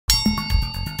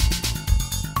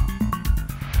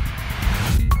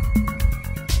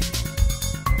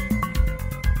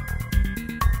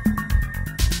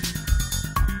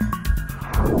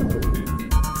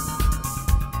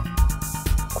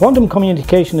Quantum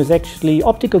communication is actually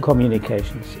optical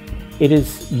communications. It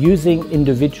is using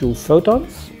individual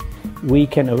photons. We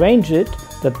can arrange it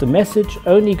that the message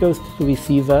only goes to the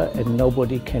receiver and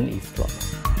nobody can eavesdrop.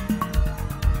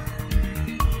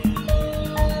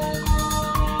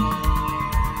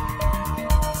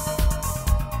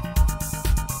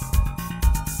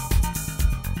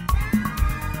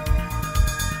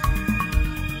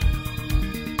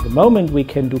 The moment we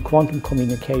can do quantum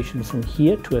communication from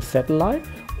here to a satellite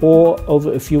or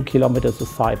over a few kilometers of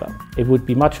fiber. It would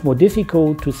be much more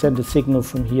difficult to send a signal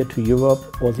from here to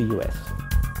Europe or the US.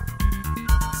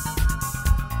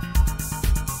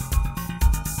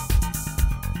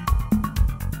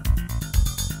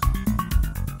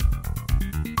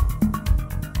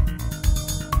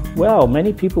 Well,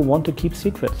 many people want to keep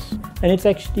secrets. And it's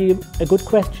actually a good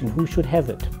question, who should have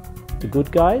it? The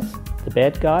good guys? The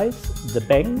bad guys, the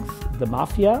banks, the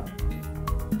mafia?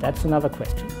 That's another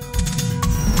question.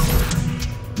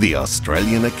 The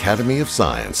Australian Academy of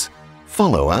Science.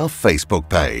 Follow our Facebook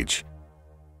page.